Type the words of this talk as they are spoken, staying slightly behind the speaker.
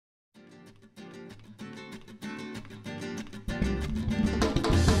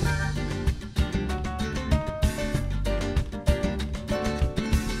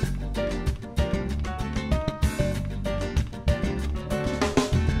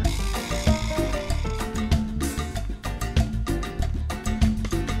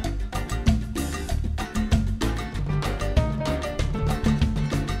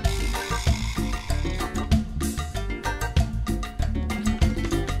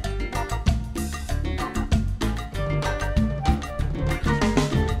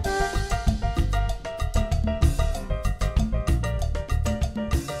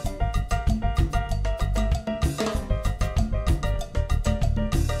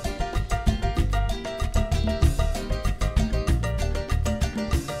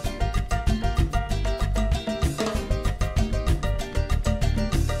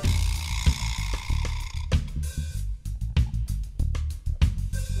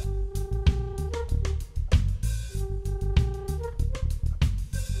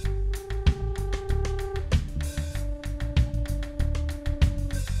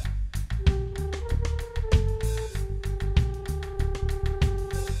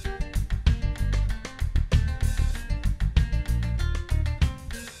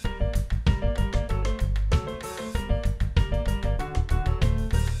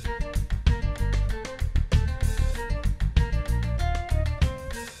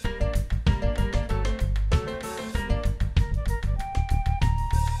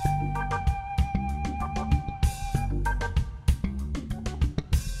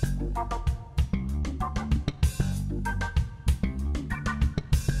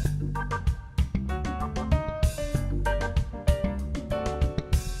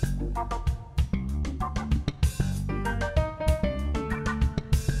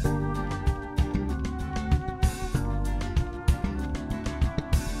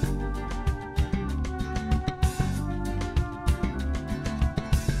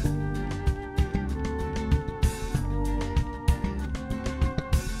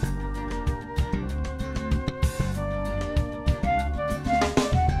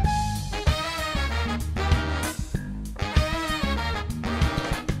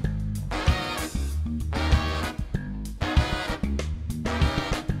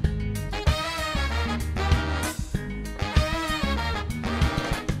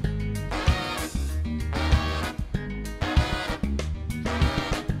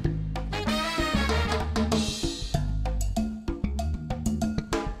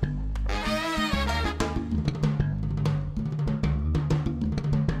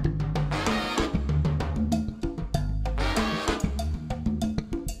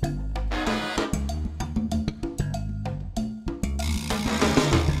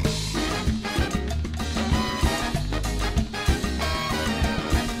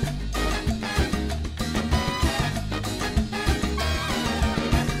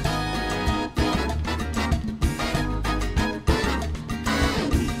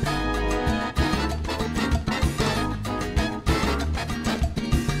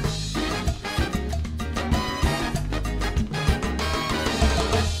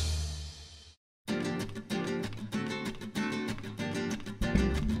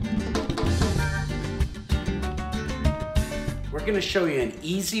We're going to show you an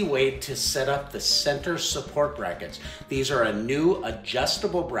easy way to set up the center support brackets. These are a new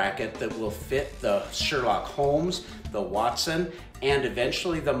adjustable bracket that will fit the Sherlock Holmes, the Watson, and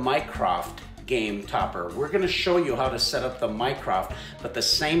eventually the Mycroft game topper. We're going to show you how to set up the Mycroft, but the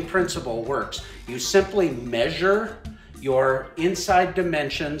same principle works. You simply measure your inside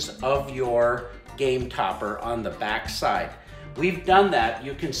dimensions of your game topper on the back side. We've done that.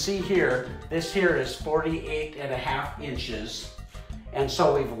 You can see here, this here is 48.5 inches. And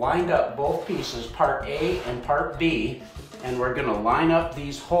so we've lined up both pieces, part A and part B, and we're gonna line up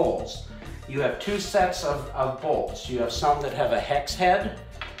these holes. You have two sets of bolts. You have some that have a hex head,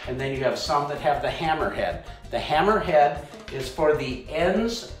 and then you have some that have the hammer head. The hammer head is for the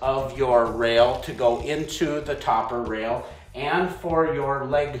ends of your rail to go into the topper rail and for your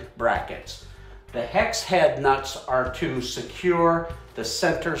leg brackets. The hex head nuts are to secure the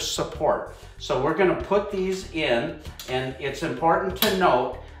center support. So we're going to put these in, and it's important to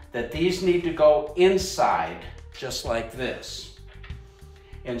note that these need to go inside just like this.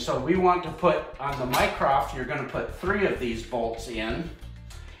 And so we want to put, on the Mycroft, you're going to put 3 of these bolts in,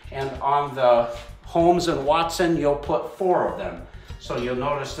 and on the Holmes and Watson, you'll put 4 of them. So you'll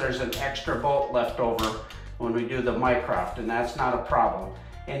notice there's an extra bolt left over when we do the Mycroft, and that's not a problem.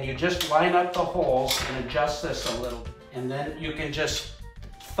 And you just line up the holes and adjust this a little. And then you can just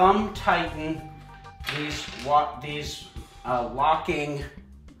thumb tighten these locking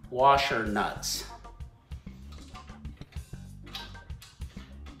washer nuts.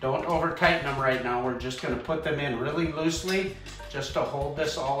 Don't over tighten them right now. We're just going to put them in really loosely just to hold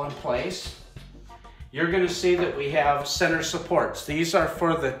this all in place. You're going to see that we have center supports. These are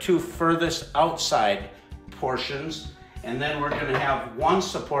for the 2 furthest outside portions. And then we're going to have one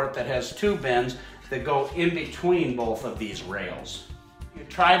support that has 2 bends that go in between both of these rails. You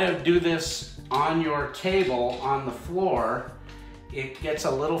try to do this on your table on the floor, it gets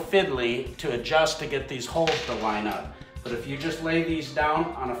a little fiddly to adjust to get these holes to line up. But if you just lay these down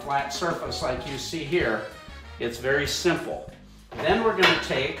on a flat surface like you see here, it's very simple. Then we're going to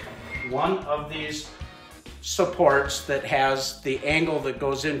take one of these supports that has the angle that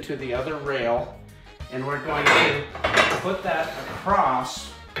goes into the other rail, and we're going to put that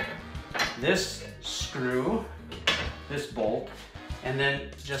across this screw, this bolt, and then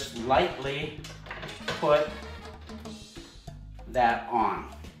just lightly put that on.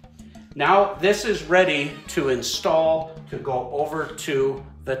 Now this is ready to install, to go over to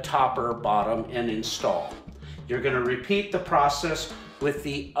the topper bottom and install. You're going to repeat the process with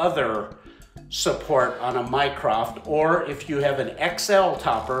the other support on a Mycroft, or if you have an XL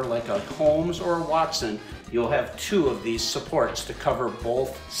topper like a Holmes or a Watson, you'll have 2 of these supports to cover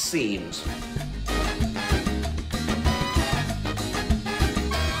both seams.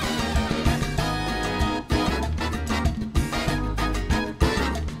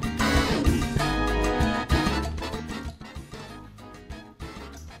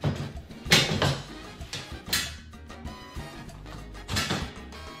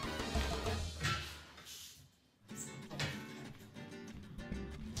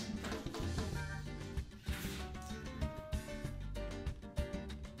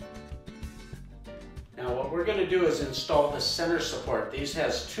 Now what we're going to do is install the center support. These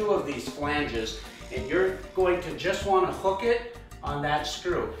has 2 of these flanges, and you're going to just want to hook it on that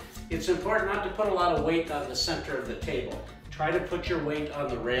screw. It's important not to put a lot of weight on the center of the table. Try to put your weight on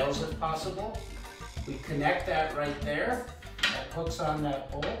the rails if possible. We connect that right there. That hooks on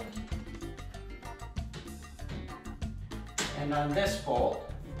that bolt. And on this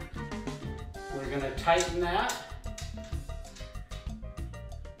bolt, we're going to tighten that.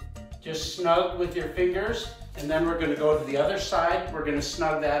 Just snug with your fingers, and then we're going to go to the other side. We're going to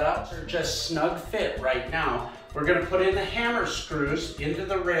snug that up. They're just snug fit right now. We're going to put in the hammer screws into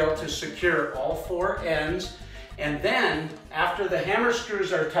the rail to secure all 4 ends. And then, after the hammer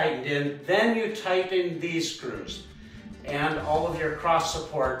screws are tightened in, then you tighten these screws and all of your cross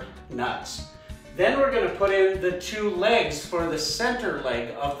support nuts. Then we're going to put in the 2 legs for the center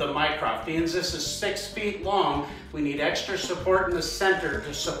leg of the Mycroft. Being this is 6 feet long, we need extra support in the center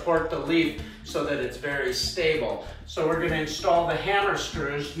to support the leaf so that it's very stable. So we're going to install the hammer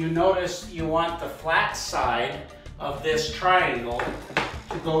screws. You notice you want the flat side of this triangle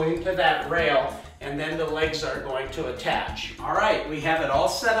to go into that rail, and then the legs are going to attach. All right, we have it all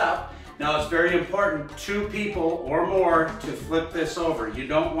set up. Now it's very important, 2 people or more to flip this over. You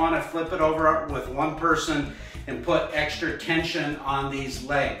don't want to flip it over with one person and put extra tension on these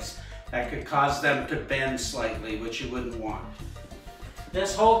legs. That could cause them to bend slightly, which you wouldn't want.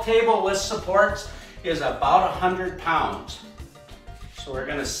 This whole table with supports is about 100 pounds. So we're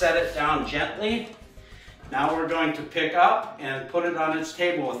going to set it down gently Now we're going to pick up and put it on its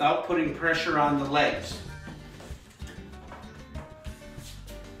table without putting pressure on the legs.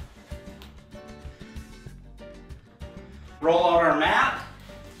 Roll out our mat.